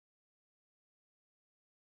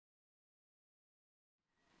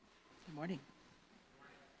Morning.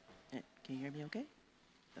 Can you hear me okay?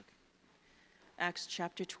 Okay. Acts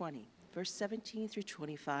chapter 20, verse 17 through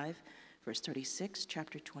 25, verse 36,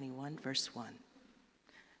 chapter 21, verse 1.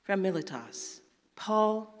 From Miletus,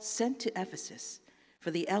 Paul sent to Ephesus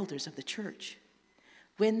for the elders of the church.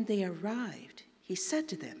 When they arrived, he said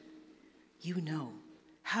to them, "You know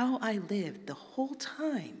how I lived the whole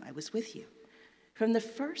time I was with you. From the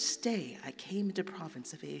first day I came into the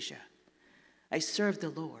province of Asia, I served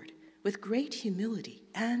the Lord with great humility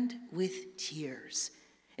and with tears,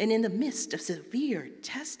 and in the midst of severe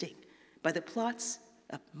testing by the plots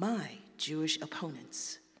of my Jewish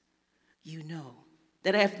opponents. You know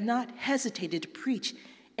that I have not hesitated to preach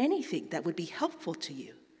anything that would be helpful to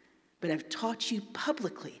you, but I've taught you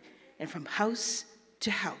publicly and from house to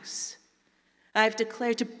house. I have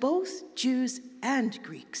declared to both Jews and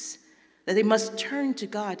Greeks that they must turn to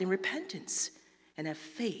God in repentance and have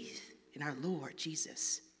faith in our Lord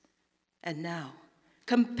Jesus. And now,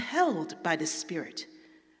 compelled by the Spirit,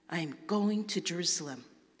 I am going to Jerusalem,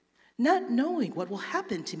 not knowing what will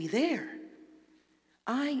happen to me there.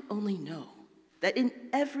 I only know that in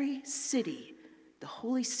every city the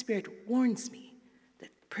Holy Spirit warns me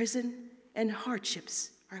that prison and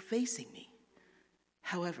hardships are facing me.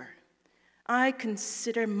 However, I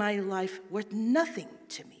consider my life worth nothing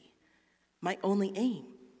to me. My only aim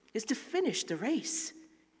is to finish the race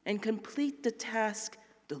and complete the task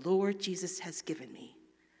the Lord Jesus has given me,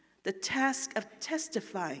 the task of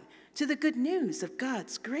testifying to the good news of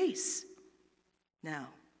God's grace.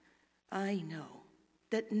 Now, I know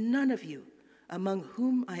that none of you among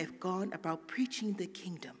whom I have gone about preaching the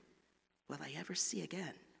kingdom will I ever see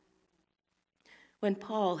again." When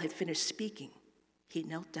Paul had finished speaking, he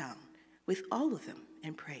knelt down with all of them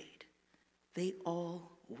and prayed. They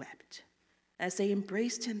all wept as they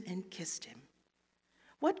embraced him and kissed him.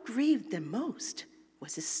 What grieved them most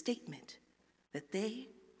was his statement that they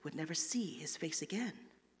would never see his face again.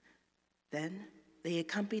 Then they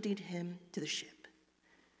accompanied him to the ship.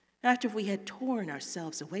 After we had torn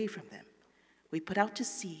ourselves away from them, we put out to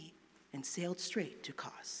sea and sailed straight to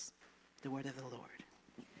Kos. The word of the Lord.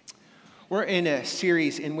 We're in a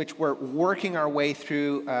series in which we're working our way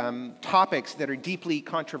through topics that are deeply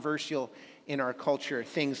controversial in our culture,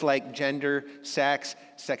 things like gender, sex,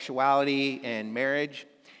 sexuality, and marriage.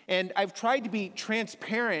 And I've tried to be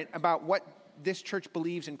transparent about what this church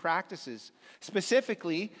believes and practices.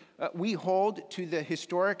 Specifically, we hold to the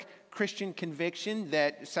historic Christian conviction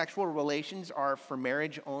that sexual relations are for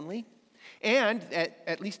marriage only, and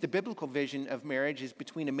at least the biblical vision of marriage is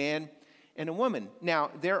between a man and a woman.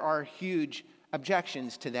 Now, there are huge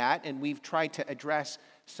objections to that, and we've tried to address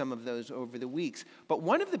some of those over the weeks. But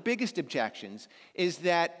one of the biggest objections is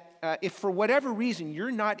that if for whatever reason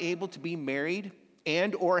you're not able to be married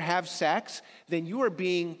and or have sex, then you are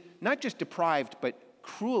being not just deprived, but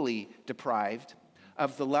cruelly deprived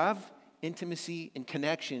of the love, intimacy, and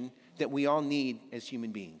connection that we all need as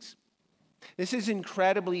human beings. This is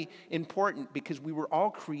incredibly important because we were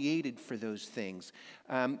all created for those things.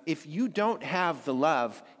 If you don't have the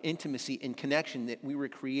love, intimacy, and connection that we were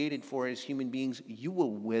created for as human beings, you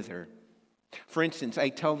will wither. For instance, I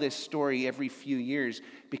tell this story every few years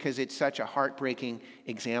because it's such a heartbreaking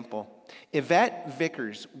example. Yvette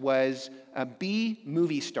Vickers was a B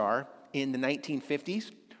movie star in the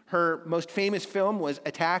 1950s. Her most famous film was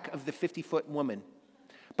Attack of the 50-Foot Woman.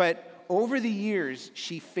 But over the years,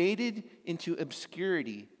 she faded into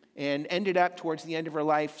obscurity and ended up towards the end of her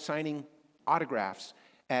life signing autographs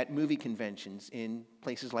at movie conventions in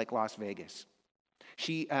places like Las Vegas.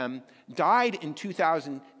 She died in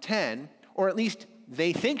 2010, or at least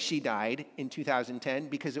they think she died in 2010,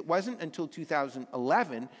 because it wasn't until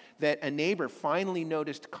 2011 that a neighbor finally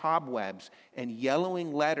noticed cobwebs and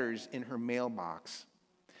yellowing letters in her mailbox.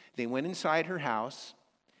 They went inside her house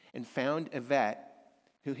and found Yvette,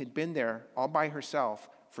 who had been there all by herself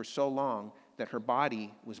for so long that her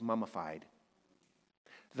body was mummified.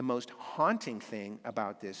 The most haunting thing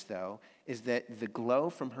about this, though, is that the glow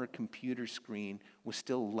from her computer screen was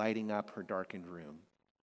still lighting up her darkened room.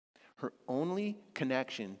 Her only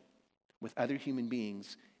connection with other human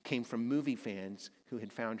beings came from movie fans who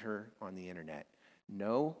had found her on the internet.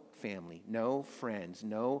 No family, no friends,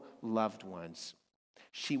 no loved ones.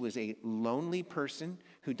 She was a lonely person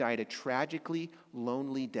who died a tragically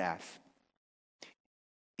lonely death.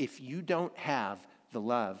 If you don't have the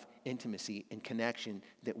love, intimacy, and connection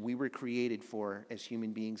that we were created for as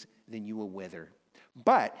human beings, then you will wither.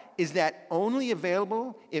 But is that only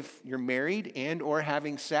available if you're married and or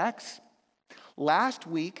having sex? Last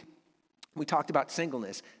week, we talked about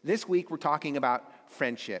singleness. This week, we're talking about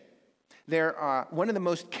friendship. One of the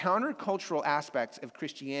most countercultural aspects of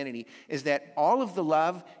Christianity is that all of the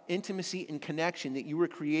love, intimacy, and connection that you were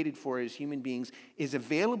created for as human beings is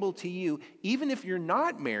available to you even if you're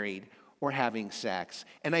not married or having sex.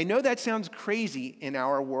 And I know that sounds crazy in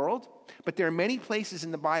our world, but there are many places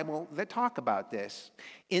in the Bible that talk about this.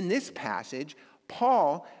 In this passage,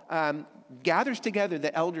 Paul gathers together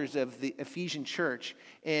the elders of the Ephesian church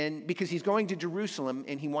because he's going to Jerusalem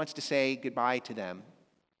and he wants to say goodbye to them.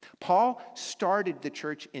 Paul started the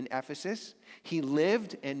church in Ephesus. He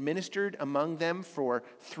lived and ministered among them for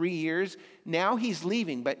 3 years. Now he's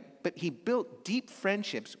leaving, but he built deep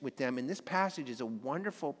friendships with them, and this passage is a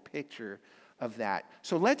wonderful picture of that.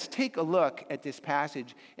 So let's take a look at this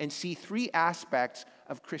passage and see 3 aspects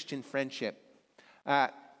of Christian friendship.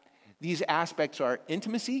 These aspects are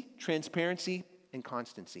intimacy, transparency, and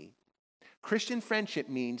constancy. Christian friendship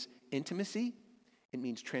means intimacy, it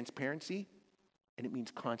means transparency, and it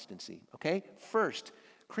means constancy, okay? First,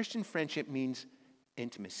 Christian friendship means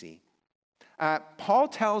intimacy. Paul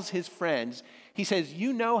tells his friends, he says,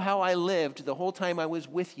 "You know how I lived the whole time I was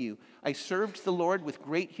with you. I served the Lord with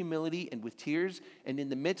great humility and with tears and in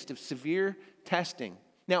the midst of severe testing."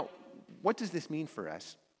 Now, what does this mean for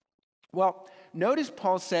us? Well, notice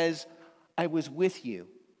Paul says, "I was with you."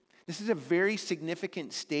 This is a very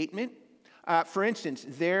significant statement. For instance,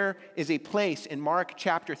 there is a place in Mark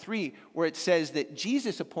chapter 3 where it says that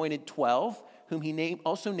Jesus appointed 12, whom he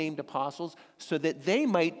also named apostles, so that they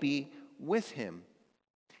might be with him.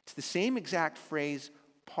 It's the same exact phrase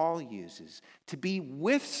Paul uses. To be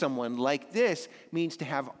with someone like this means to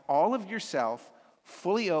have all of yourself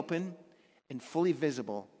fully open and fully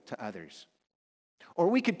visible to others. Or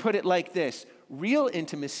we could put it like this: real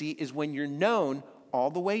intimacy is when you're known all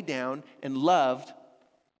the way down and loved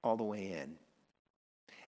all the way in.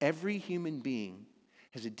 Every human being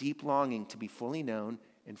has a deep longing to be fully known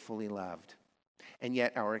and fully loved. And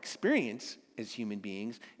yet our experience as human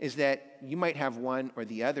beings is that you might have one or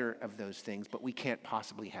the other of those things, but we can't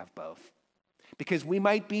possibly have both. Because we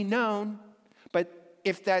might be known, but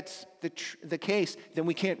if that's the case, then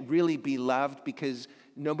we can't really be loved, because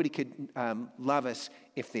nobody could love us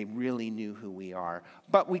if they really knew who we are.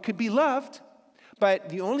 But we could be loved, but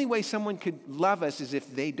the only way someone could love us is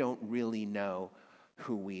if they don't really know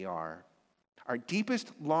who we are. Our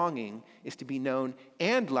deepest longing is to be known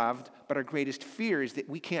and loved, but our greatest fear is that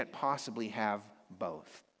we can't possibly have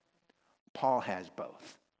both. Paul has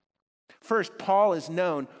both. First, Paul is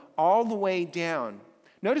known all the way down.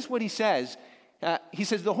 Notice what he says. He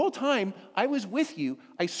says, "The whole time I was with you,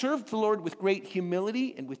 I served the Lord with great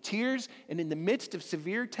humility and with tears and in the midst of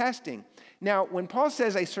severe testing." Now, when Paul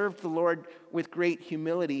says, "I served the Lord with great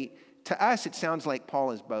humility," to us it sounds like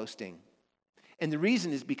Paul is boasting. And the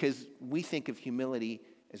reason is because we think of humility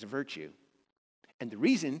as a virtue. And the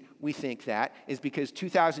reason we think that is because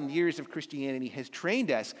 2,000 years of Christianity has trained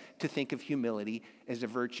us to think of humility as a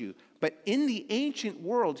virtue. But in the ancient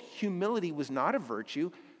world, humility was not a virtue.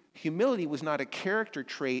 Humility was not a character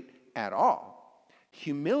trait at all.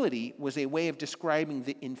 Humility was a way of describing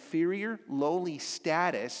the inferior, lowly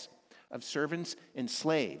status of servants and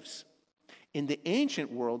slaves. In the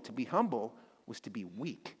ancient world, to be humble was to be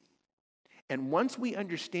weak. And once we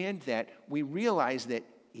understand that, we realize that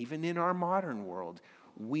even in our modern world,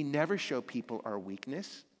 we never show people our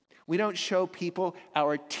weakness. We don't show people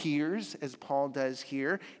our tears, as Paul does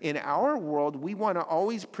here. In our world, we want to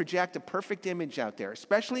always project a perfect image out there,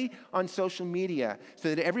 especially on social media,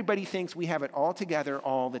 so that everybody thinks we have it all together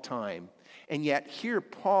all the time. And yet here,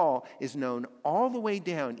 Paul is known all the way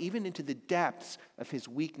down, even into the depths of his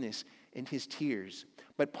weakness and his tears.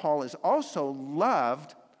 But Paul is also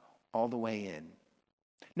loved all the way in.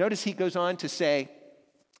 Notice he goes on to say,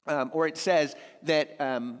 or it says that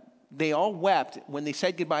they all wept. When they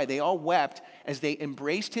said goodbye, they all wept as they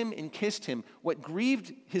embraced him and kissed him. What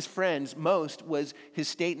grieved his friends most was his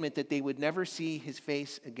statement that they would never see his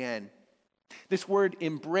face again. This word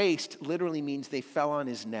embraced literally means they fell on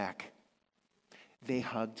his neck. They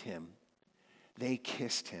hugged him. They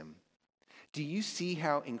kissed him. Do you see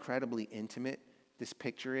how incredibly intimate this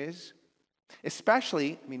picture is?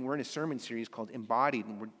 Especially, we're in a sermon series called Embodied,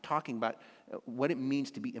 and we're talking about what it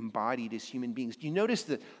means to be embodied as human beings. Do you notice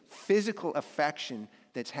the physical affection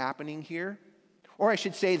that's happening here? Or I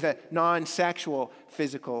should say the non-sexual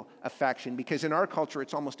physical affection, because in our culture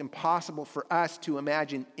it's almost impossible for us to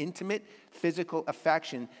imagine intimate physical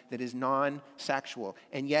affection that is non-sexual.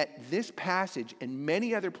 And yet this passage and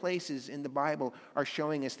many other places in the Bible are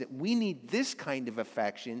showing us that we need this kind of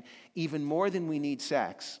affection even more than we need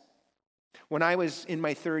sex. When I was in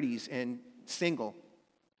my 30s and single,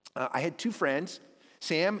 I had two friends,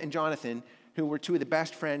 Sam and Jonathan, who were two of the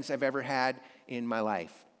best friends I've ever had in my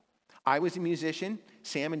life. I was a musician.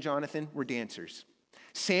 Sam and Jonathan were dancers.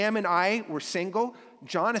 Sam and I were single.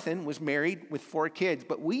 Jonathan was married with 4 kids.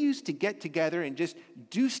 But we used to get together and just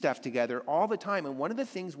do stuff together all the time. And one of the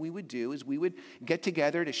things we would do is we would get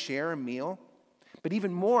together to share a meal. But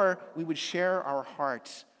even more, we would share our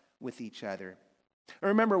hearts with each other. I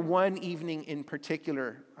remember one evening in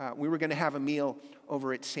particular, we were going to have a meal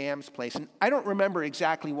over at Sam's place. And I don't remember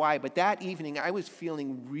exactly why, but that evening I was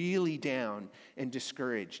feeling really down and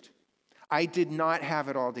discouraged. I did not have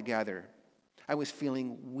it all together. I was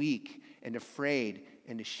feeling weak and afraid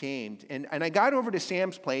and ashamed. And I got over to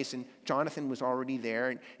Sam's place, and Jonathan was already there.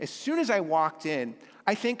 And as soon as I walked in,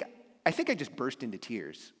 I think I just burst into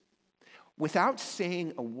tears. Without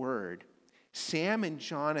saying a word, Sam and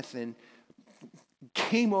Jonathan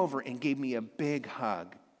came over and gave me a big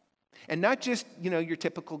hug. And not just, your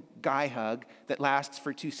typical guy hug that lasts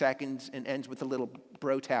for 2 seconds and ends with a little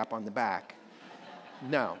bro tap on the back.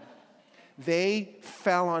 No. They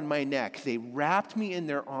fell on my neck. They wrapped me in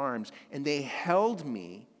their arms, and they held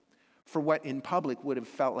me for what in public would have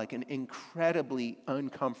felt like an incredibly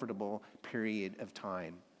uncomfortable period of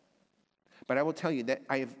time. But I will tell you that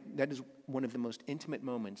that is one of the most intimate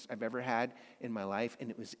moments I've ever had in my life, and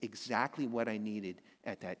it was exactly what I needed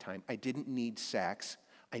at that time. I didn't need sex.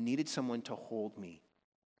 I needed someone to hold me.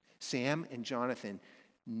 Sam and Jonathan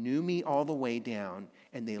knew me all the way down,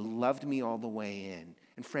 and they loved me all the way in.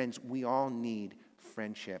 And friends, we all need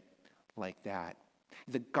friendship like that.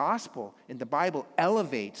 The gospel in the Bible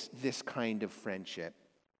elevates this kind of friendship.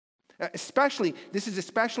 This is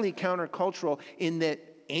especially countercultural in the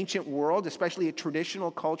ancient world, especially a traditional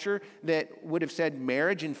culture that would have said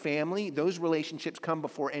marriage and family, those relationships come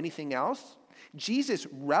before anything else. Jesus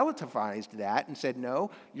relativized that and said, no,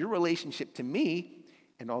 your relationship to me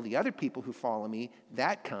and all the other people who follow me,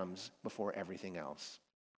 that comes before everything else.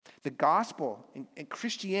 The gospel and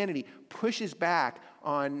Christianity pushes back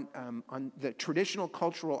on the traditional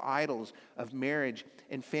cultural idols of marriage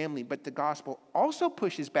and family, but the gospel also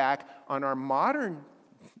pushes back on our modern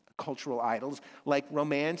cultural idols like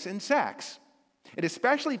romance and sex. It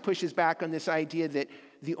especially pushes back on this idea that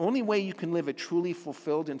the only way you can live a truly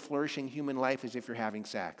fulfilled and flourishing human life is if you're having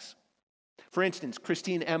sex. For instance,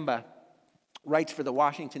 Christine Emba writes for the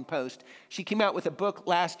Washington Post. She came out with a book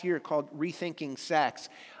last year called Rethinking Sex.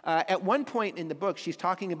 At one point in the book, she's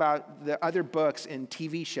talking about the other books and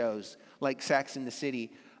TV shows like Sex and the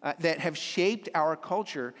City that have shaped our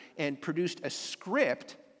culture and produced a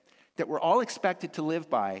script that we're all expected to live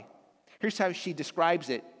by. Here's how she describes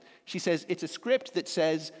it. She says, it's a script that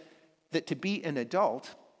says that to be an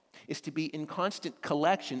adult is to be in constant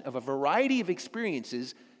collection of a variety of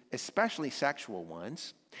experiences, especially sexual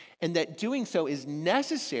ones, and that doing so is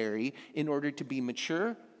necessary in order to be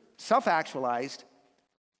mature, self-actualized,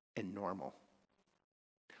 and normal.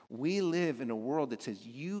 We live in a world that says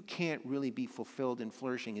you can't really be fulfilled and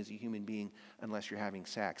flourishing as a human being unless you're having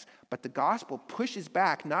sex. But the gospel pushes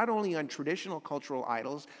back not only on traditional cultural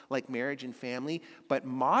idols like marriage and family, but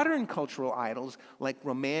modern cultural idols like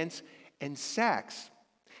romance and sex.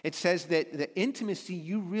 It says that the intimacy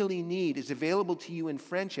you really need is available to you in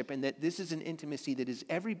friendship, and that this is an intimacy that is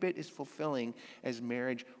every bit as fulfilling as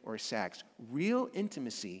marriage or sex. Real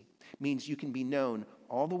intimacy means you can be known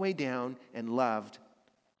all the way down and loved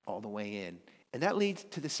all the way in. And that leads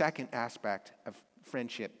to the second aspect of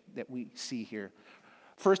friendship that we see here.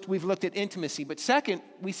 First, we've looked at intimacy, but second,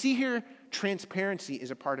 we see here transparency is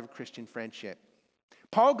a part of Christian friendship.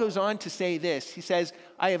 Paul goes on to say this. He says,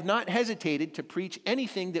 I have not hesitated to preach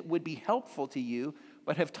anything that would be helpful to you,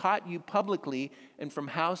 but have taught you publicly and from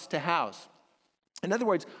house to house. In other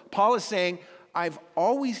words, Paul is saying, I've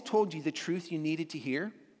always told you the truth you needed to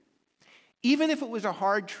hear, even if it was a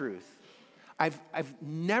hard truth. I've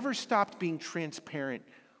never stopped being transparent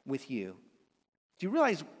with you. Do you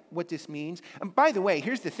realize what this means? And by the way,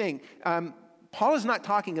 here's the thing. Paul is not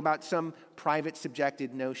talking about some private,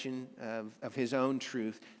 subjective notion of his own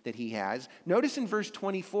truth that he has. Notice in verse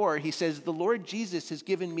 24, he says, the Lord Jesus has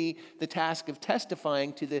given me the task of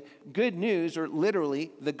testifying to the good news, or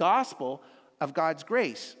literally, the gospel of God's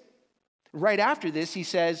grace. Right after this, he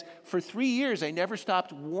says, for 3 years I never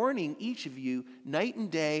stopped warning each of you night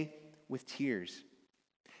and day with tears.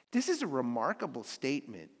 This is a remarkable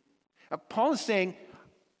statement. Paul is saying,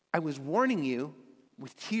 I was warning you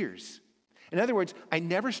with tears. In other words, I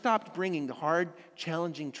never stopped bringing the hard,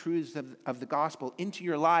 challenging truths of the gospel into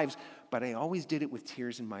your lives, but I always did it with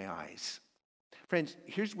tears in my eyes. Friends,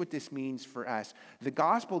 here's what this means for us. The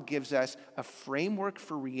gospel gives us a framework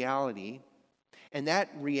for reality, and that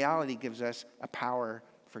reality gives us a power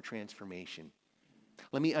for transformation.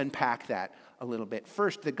 Let me unpack that a little bit.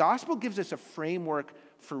 First, the gospel gives us a framework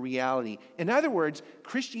for reality. In other words,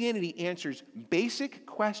 Christianity answers basic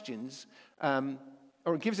questions,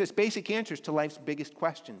 or gives us basic answers to life's biggest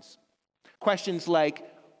questions. Questions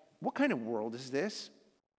like, what kind of world is this?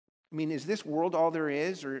 I mean, is this world all there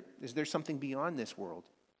is, or is there something beyond this world?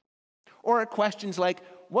 Or questions like,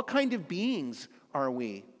 what kind of beings are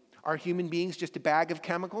we? Are human beings just a bag of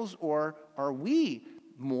chemicals, or are we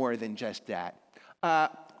more than just that?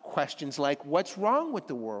 Questions like, what's wrong with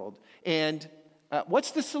the world? And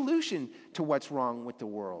what's the solution to what's wrong with the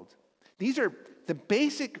world? These are the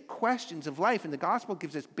basic questions of life, and the gospel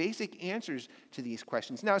gives us basic answers to these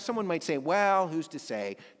questions. Now, someone might say, well, who's to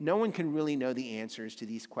say? No one can really know the answers to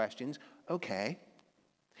these questions. Okay.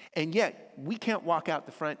 And yet, we can't walk out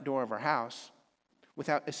the front door of our house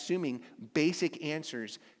without assuming basic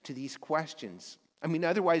answers to these questions. I mean,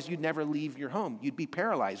 otherwise you'd never leave your home. You'd be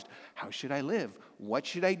paralyzed. How should I live? What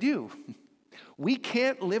should I do? We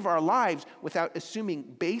can't live our lives without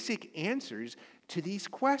assuming basic answers to these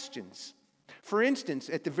questions. For instance,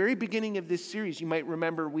 at the very beginning of this series, you might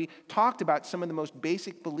remember we talked about some of the most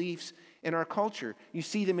basic beliefs in our culture. You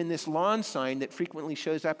see them in this lawn sign that frequently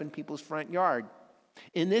shows up in people's front yard.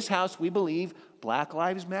 In this house, we believe Black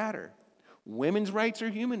Lives Matter. Women's rights are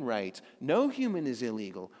human rights. No human is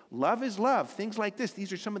illegal. Love is love. Things like this.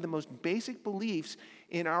 These are some of the most basic beliefs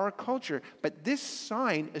in our culture. But this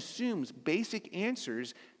sign assumes basic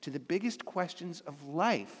answers to the biggest questions of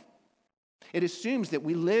life. It assumes that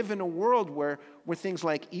we live in a world where things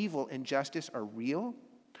like evil and justice are real,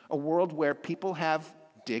 a world where people have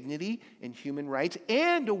dignity and human rights,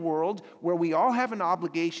 and a world where we all have an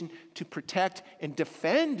obligation to protect and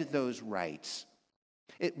defend those rights.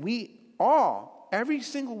 Every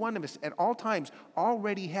single one of us at all times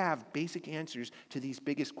already have basic answers to these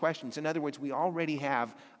biggest questions. In other words, we already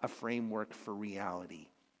have a framework for reality.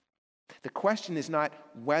 The question is not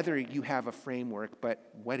whether you have a framework,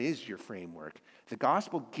 but what is your framework? The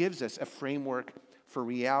gospel gives us a framework for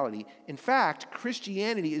reality. In fact,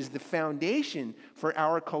 Christianity is the foundation for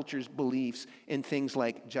our culture's beliefs in things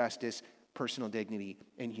like justice, personal dignity,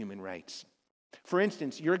 and human rights. For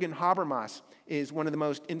instance, Jürgen Habermas is one of the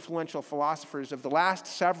most influential philosophers of the last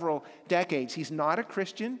several decades. He's not a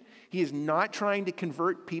Christian. He is not trying to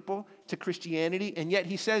convert people to Christianity, and yet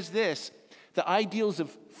he says this: the ideals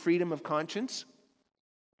of freedom of conscience,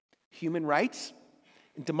 human rights,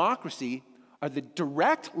 and democracy are the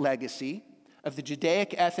direct legacy of the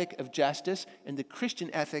Judaic ethic of justice and the Christian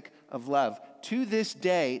ethic of love. To this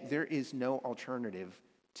day, there is no alternative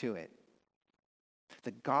to it.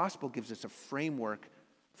 The gospel gives us a framework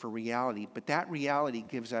for reality, but that reality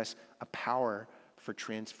gives us a power for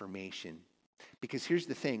transformation. Because here's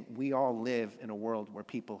the thing, we all live in a world where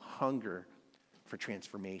people hunger for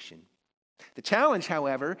transformation. The challenge,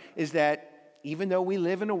 however, is that even though we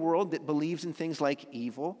live in a world that believes in things like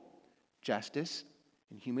evil, justice,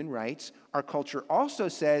 and human rights, our culture also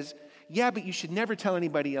says, yeah, but you should never tell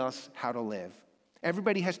anybody else how to live.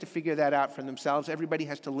 Everybody has to figure that out for themselves. Everybody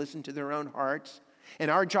has to listen to their own hearts.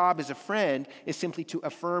 And our job as a friend is simply to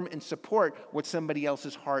affirm and support what somebody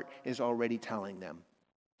else's heart is already telling them.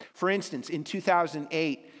 For instance, in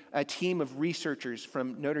 2008, a team of researchers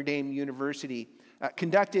from Notre Dame University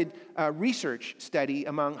conducted a research study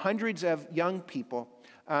among hundreds of young people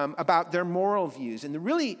about their moral views. And the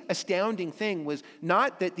really astounding thing was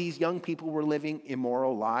not that these young people were living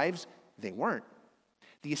immoral lives. They weren't.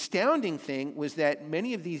 The astounding thing was that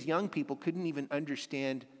many of these young people couldn't even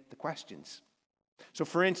understand the questions. So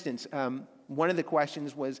for instance, one of the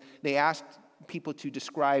questions was they asked people to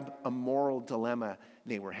describe a moral dilemma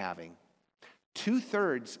they were having.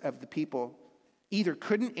 2/3 of the people either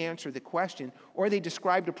couldn't answer the question or they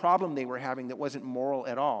described a problem they were having that wasn't moral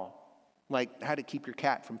at all, like how to keep your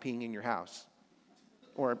cat from peeing in your house,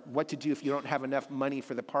 or what to do if you don't have enough money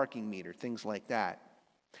for the parking meter, things like that.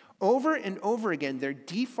 Over and over again, their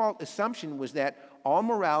default assumption was that all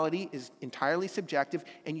morality is entirely subjective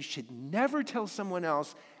and you should never tell someone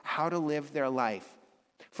else how to live their life.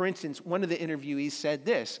 For instance, one of the interviewees said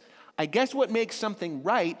this: I guess what makes something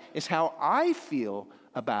right is how I feel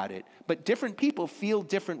about it, but different people feel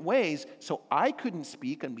different ways, so I couldn't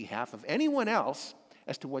speak on behalf of anyone else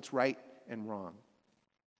as to what's right and wrong.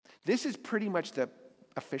 This is pretty much the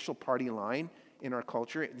official party line in our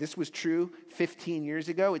culture. This was true 15 years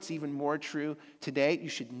ago. It's even more true today. You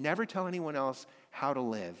should never tell anyone else how to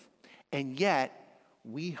live. And yet,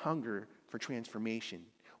 we hunger for transformation.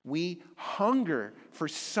 We hunger for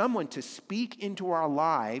someone to speak into our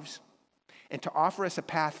lives and to offer us a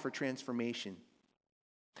path for transformation.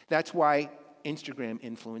 That's why Instagram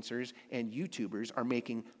influencers and YouTubers are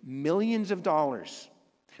making millions of dollars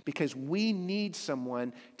because we need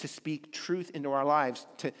someone to speak truth into our lives,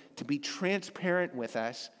 to be transparent with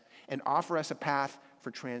us and offer us a path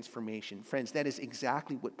for transformation. Friends, that is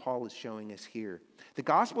exactly what Paul is showing us here. The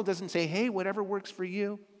gospel doesn't say, hey, whatever works for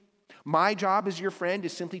you. My job as your friend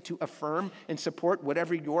is simply to affirm and support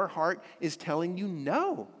whatever your heart is telling you.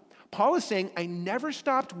 No. Paul is saying, I never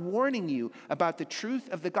stopped warning you about the truth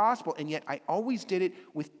of the gospel, and yet I always did it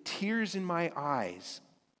with tears in my eyes.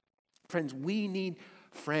 Friends, we need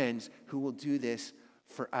friends who will do this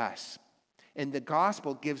for us. And the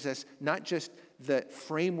gospel gives us not just the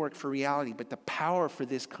framework for reality, but the power for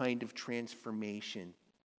this kind of transformation.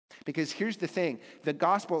 Because here's the thing, the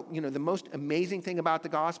gospel, the most amazing thing about the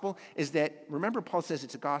gospel is that, remember, Paul says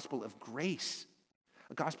it's a gospel of grace.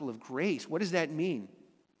 A gospel of grace. What does that mean?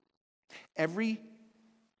 Every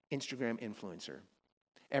Instagram influencer,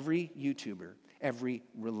 every YouTuber, every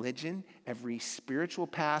religion, every spiritual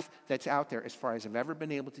path that's out there, as far as I've ever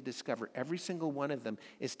been able to discover, every single one of them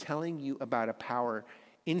is telling you about a power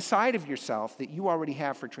inside of yourself that you already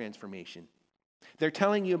have for transformation. They're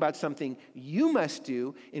telling you about something you must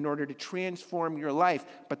do in order to transform your life.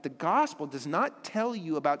 But the gospel does not tell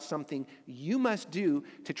you about something you must do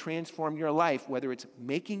to transform your life, whether it's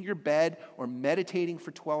making your bed or meditating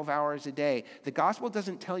for 12 hours a day. The gospel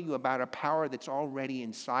doesn't tell you about a power that's already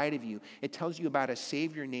inside of you. It tells you about a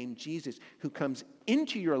Savior named Jesus who comes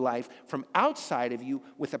into your life from outside of you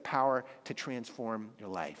with a power to transform your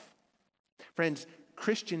life. Friends,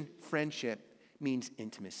 Christian friendship means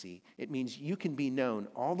intimacy. It means you can be known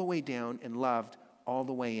all the way down and loved all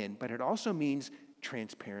the way in. But it also means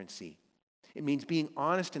transparency. It means being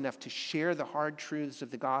honest enough to share the hard truths of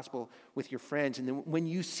the gospel with your friends. And then when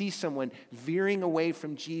you see someone veering away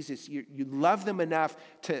from Jesus, you love them enough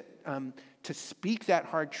to speak that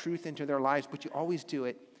hard truth into their lives, but you always do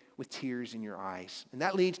it with tears in your eyes. And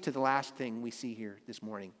that leads to the last thing we see here this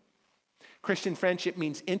morning. Christian friendship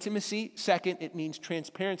means intimacy. Second, it means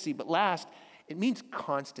transparency. But last, it means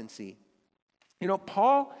constancy.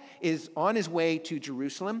 Paul is on his way to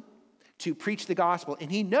Jerusalem to preach the gospel, and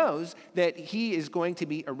he knows that he is going to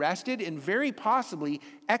be arrested and very possibly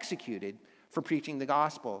executed for preaching the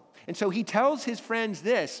gospel. And so he tells his friends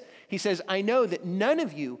this. He says, I know that none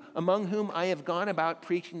of you among whom I have gone about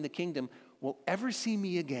preaching the kingdom will ever see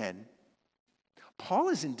me again. Paul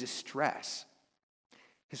is in distress.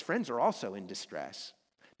 His friends are also in distress.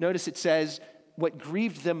 Notice it says, what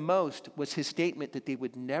grieved them most was his statement that they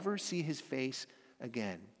would never see his face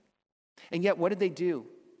again. And yet, what did they do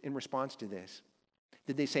in response to this?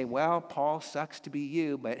 Did they say, well, Paul, sucks to be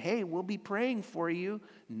you, but hey, we'll be praying for you?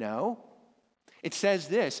 No. It says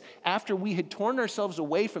this, after we had torn ourselves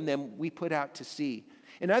away from them, we put out to sea.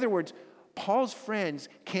 In other words, Paul's friends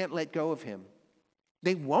can't let go of him.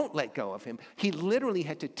 They won't let go of him. He literally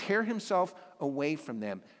had to tear himself away from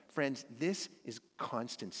them. Friends, this is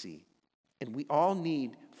constancy. And we all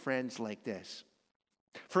need friends like this.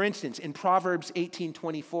 For instance, in Proverbs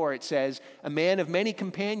 18:24, it says, a man of many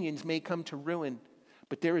companions may come to ruin,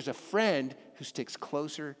 but there is a friend who sticks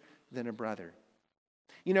closer than a brother.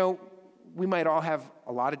 We might all have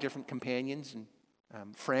a lot of different companions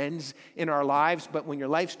and friends in our lives, but when your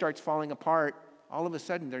life starts falling apart, all of a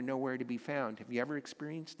sudden they're nowhere to be found. Have you ever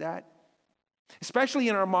experienced that? Especially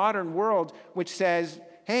in our modern world, which says,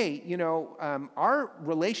 hey, our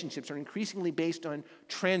relationships are increasingly based on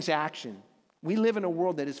transaction. We live in a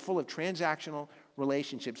world that is full of transactional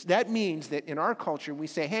relationships. That means that in our culture, we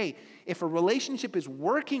say, hey, if a relationship is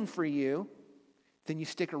working for you, then you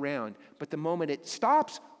stick around. But the moment it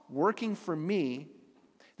stops working for me,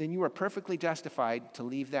 then you are perfectly justified to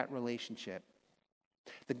leave that relationship.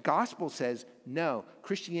 The gospel says no.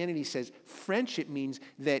 Christianity says friendship means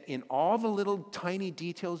that in all the little tiny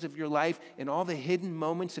details of your life, in all the hidden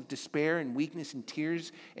moments of despair and weakness and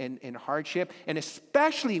tears and hardship, and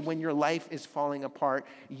especially when your life is falling apart,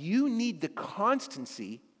 you need the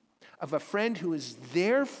constancy of a friend who is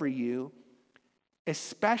there for you,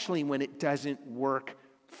 especially when it doesn't work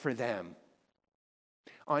for them.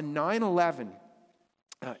 On 9/11,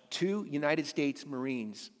 2 United States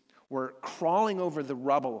Marines were crawling over the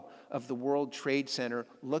rubble of the World Trade Center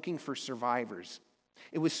looking for survivors.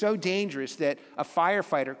 It was so dangerous that a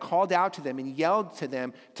firefighter called out to them and yelled to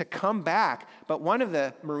them to come back. But one of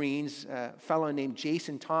the Marines, a fellow named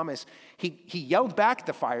Jason Thomas, he yelled back at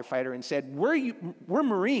the firefighter and said, we're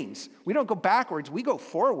Marines. We don't go backwards, we go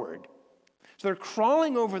forward. So they're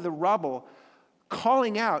crawling over the rubble,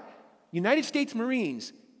 calling out, United States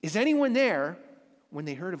Marines, is anyone there? When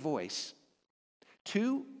they heard a voice.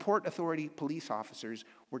 2 Port Authority police officers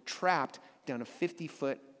were trapped down a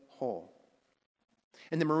 50-foot hole.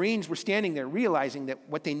 And the Marines were standing there realizing that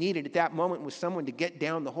what they needed at that moment was someone to get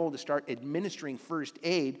down the hole to start administering first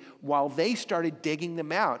aid while they started digging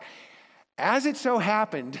them out. As it so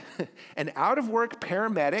happened, an out-of-work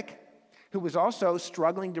paramedic who was also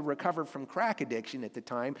struggling to recover from crack addiction at the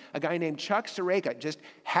time, a guy named Chuck Sareka, just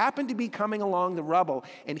happened to be coming along the rubble,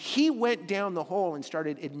 and he went down the hole and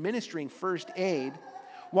started administering first aid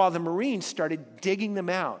while the Marines started digging them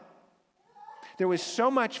out. There was so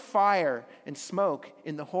much fire and smoke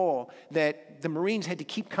in the hole that the Marines had to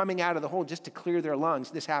keep coming out of the hole just to clear their lungs.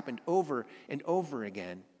 This happened over and over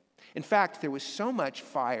again. In fact, there was so much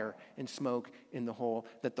fire and smoke in the hole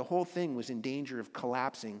that the whole thing was in danger of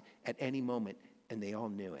collapsing at any moment, and they all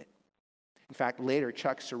knew it. In fact, later,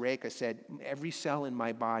 Chuck Sareka said, every cell in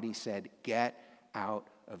my body said, get out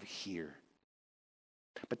of here.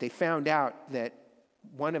 But they found out that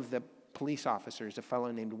one of the police officers, a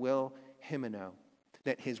fellow named Will Himeno,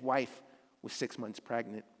 that his wife was 6 months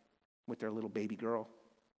pregnant with their little baby girl.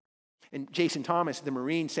 And Jason Thomas, the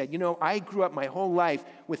Marine, said, I grew up my whole life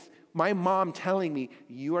with my mom telling me,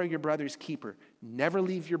 you are your brother's keeper. Never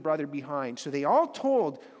leave your brother behind. So they all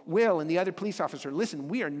told Will and the other police officer, listen,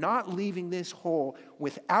 we are not leaving this hole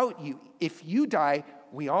without you. If you die,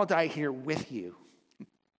 we all die here with you.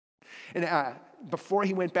 And before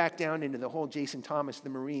he went back down into the hole, Jason Thomas, the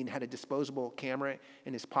Marine, had a disposable camera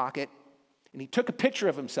in his pocket. And he took a picture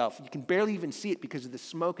of himself. You can barely even see it because of the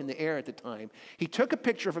smoke in the air at the time. He took a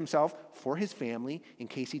picture of himself for his family in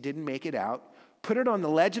case he didn't make it out, put it on the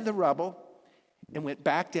ledge of the rubble, and went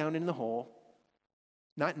back down in the hole,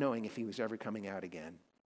 not knowing if he was ever coming out again.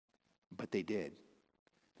 But they did.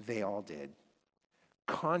 They all did.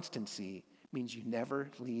 Constancy means you never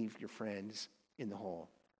leave your friends in the hole.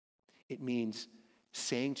 It means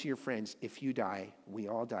saying to your friends, if you die, we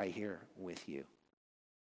all die here with you.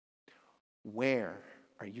 Where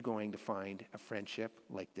are you going to find a friendship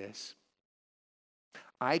like this?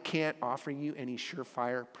 I can't offer you any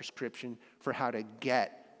surefire prescription for how to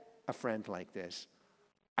get a friend like this.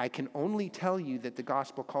 I can only tell you that the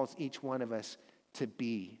gospel calls each one of us to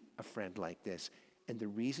be a friend like this. And the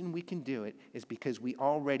reason we can do it is because we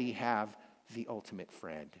already have the ultimate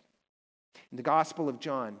friend. In the Gospel of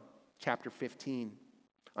John, chapter 15,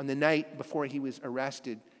 on the night before he was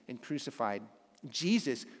arrested and crucified,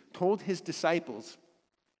 Jesus told his disciples,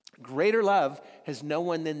 greater love has no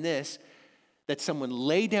one than this, that someone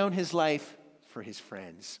lay down his life for his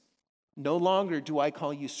friends. No longer do I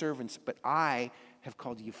call you servants, but I have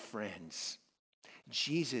called you friends.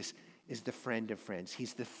 Jesus is the friend of friends.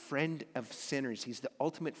 He's the friend of sinners. He's the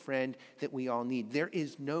ultimate friend that we all need. There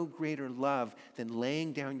is no greater love than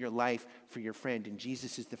laying down your life for your friend, and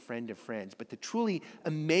Jesus is the friend of friends. But the truly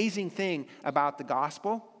amazing thing about the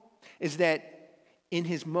gospel is that in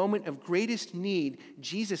his moment of greatest need,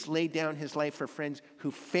 Jesus laid down his life for friends who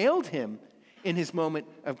failed him in his moment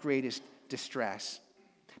of greatest distress.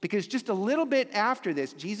 Because just a little bit after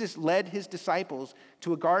this, Jesus led his disciples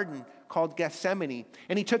to a garden called Gethsemane.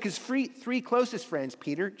 And he took his three closest friends,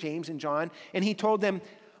 Peter, James, and John, and he told them,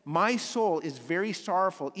 my soul is very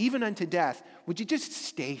sorrowful, even unto death. Would you just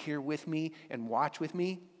stay here with me and watch with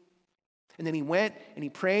me? And then he went and he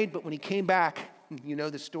prayed, but when he came back, you know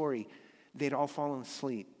the story, they'd all fallen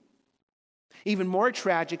asleep. Even more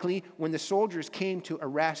tragically, when the soldiers came to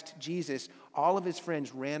arrest Jesus, all of his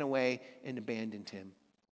friends ran away and abandoned him.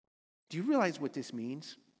 Do you realize what this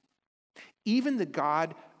means? Even the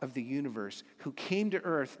God of the universe, who came to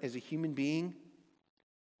earth as a human being,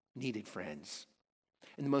 needed friends.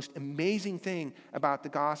 And the most amazing thing about the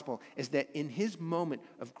gospel is that in his moment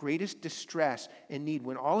of greatest distress and need,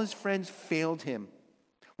 when all his friends failed him,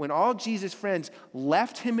 when all Jesus' friends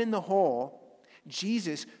left him in the hole,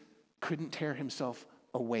 Jesus couldn't tear himself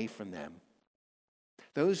away from them.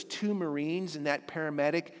 Those two Marines and that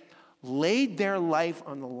paramedic laid their life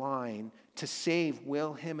on the line to save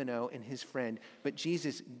Will Himeno and his friend, but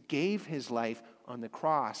Jesus gave his life on the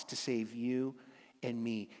cross to save you and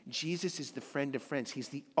me. Jesus is the friend of friends. He's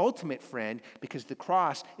the ultimate friend because the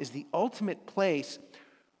cross is the ultimate place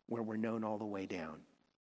where we're known all the way down.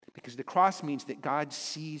 Because the cross means that God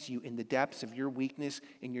sees you in the depths of your weakness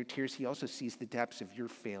and your tears. He also sees the depths of your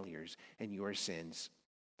failures and your sins.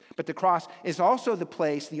 But the cross is also the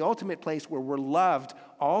place, the ultimate place where we're loved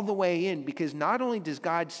all the way in, because not only does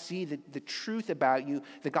God see the truth about you,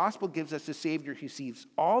 the gospel gives us a Savior who sees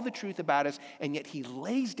all the truth about us, and yet he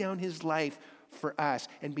lays down his life for us.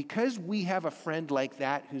 And because we have a friend like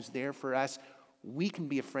that who's there for us, we can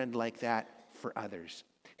be a friend like that for others.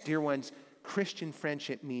 Dear ones, Christian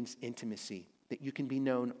friendship means intimacy, that you can be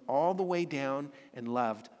known all the way down and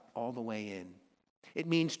loved all the way in. It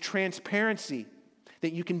means transparency,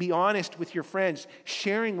 That you can be honest with your friends,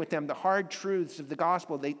 sharing with them the hard truths of the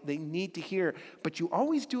gospel they need to hear, but you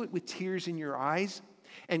always do it with tears in your eyes.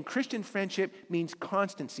 And Christian friendship means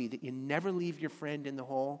constancy, that you never leave your friend in the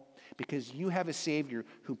hole because you have a Savior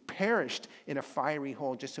who perished in a fiery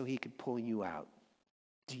hole just so he could pull you out.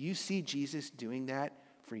 Do you see Jesus doing that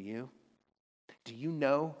for you? Do you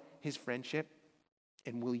know his friendship?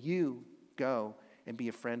 And will you go and be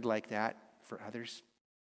a friend like that for others?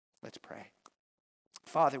 Let's pray.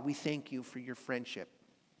 Father, we thank you for your friendship.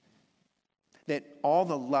 That all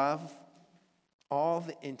the love, all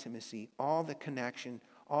the intimacy, all the connection,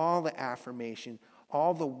 all the affirmation,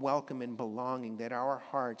 all the welcome and belonging that our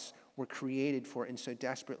hearts were created for and so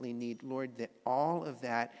desperately need, Lord, that all of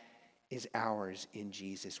that is ours in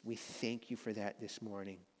Jesus. We thank you for that this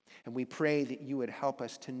morning. And we pray that you would help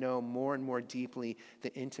us to know more and more deeply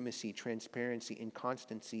the intimacy, transparency, and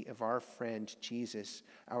constancy of our friend Jesus,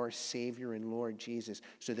 our Savior and Lord Jesus,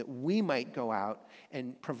 so that we might go out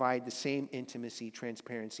and provide the same intimacy,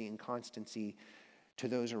 transparency, and constancy to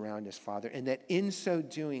those around us, Father. And that in so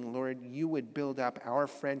doing, Lord, you would build up our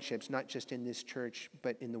friendships, not just in this church,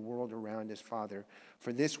 but in the world around us, Father.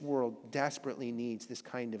 For this world desperately needs this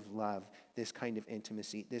kind of love, this kind of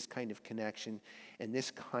intimacy, this kind of connection, and this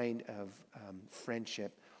kind of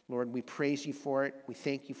friendship. Lord, we praise you for it, we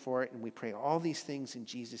thank you for it, and we pray all these things in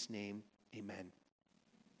Jesus' name. Amen.